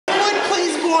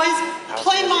boys,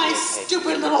 play my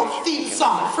stupid little theme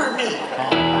song for me.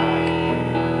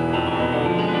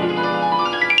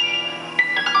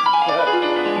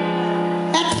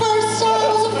 At first I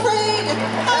was afraid.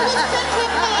 I was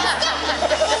petrified.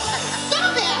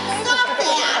 Stop it! Stop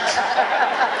that!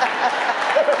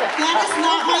 That is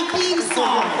not my theme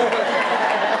song.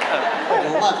 I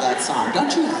love that song.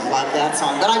 Don't you love that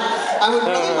song? But I would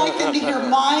really like them to hear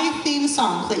my theme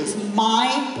song, please. My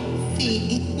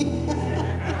theme.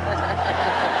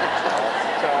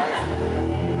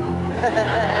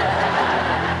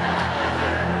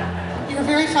 You're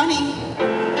very funny.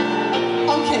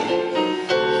 Okay.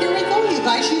 Here we go, you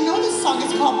guys. You know this song.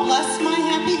 It's called Bless My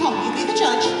Happy Home. You be the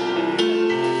judge.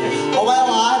 Oh,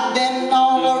 well, I've been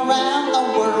all around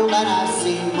the world and I've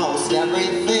seen most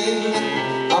everything.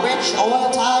 Rich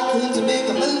oil tycoons and big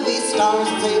movie stars,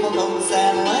 tablecoats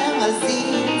and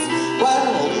limousines.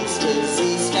 Well, east is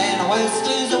east and west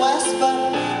is west,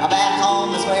 but back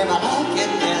home is where I like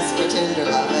it best. For tender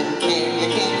love and care,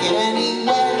 you can't get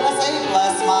anywhere. I say,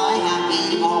 bless my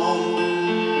happy home.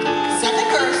 Second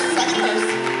verse.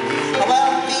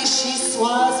 Well, Vicki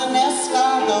was an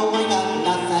escargot, got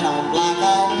nothing on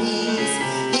black-eyed peas.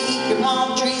 Keep your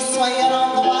palm trees swaying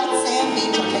on the white sand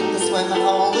beach, or take the swimming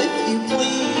hole if you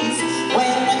please. When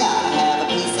I gotta have a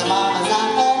piece of mama's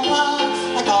apple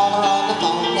pie, I call her on the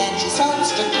phone and she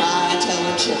starts to cry. I tell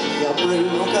her, chilly a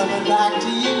brew, I'm coming back to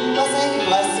you. I say,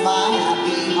 bless my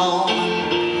happy home.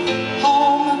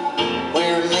 Home,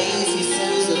 where lazy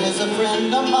Susan is a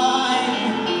friend of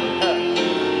mine.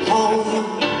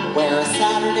 Home, where a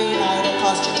Saturday night will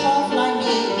cost you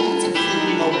 $12.98,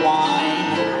 including the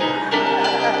wine.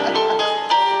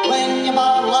 When you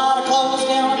bought a lot of clothes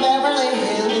down in Beverly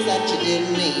Hills that you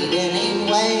didn't need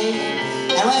anyway.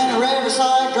 And when a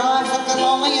Riverside drive's looking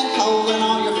lonely and cold and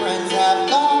all your friends have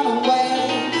gone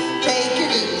away. Take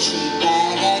your Gucci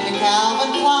bag and your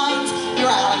Calvin Kleins, your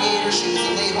alligator shoes,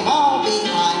 and leave them all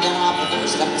behind. And hop the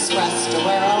first express to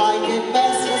where I like it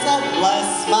best. I said,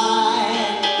 bless my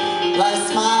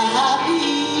happy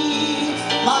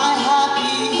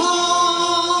home,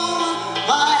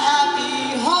 my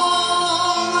happy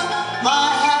home, my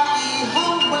happy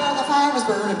home, where the fire is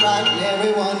burning bright and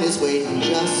everyone is waiting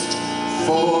just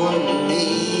for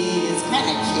me. It's kind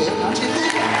of cute, don't you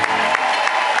think?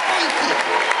 Thank you.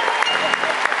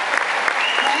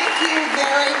 Thank you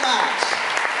very much.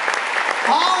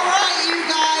 All right, you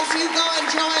guys, you go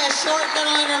enjoy a short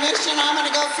little intermission. I'm going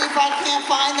to go see if I can't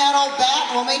find that old bat,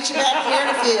 and we'll meet you back here in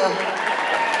a few.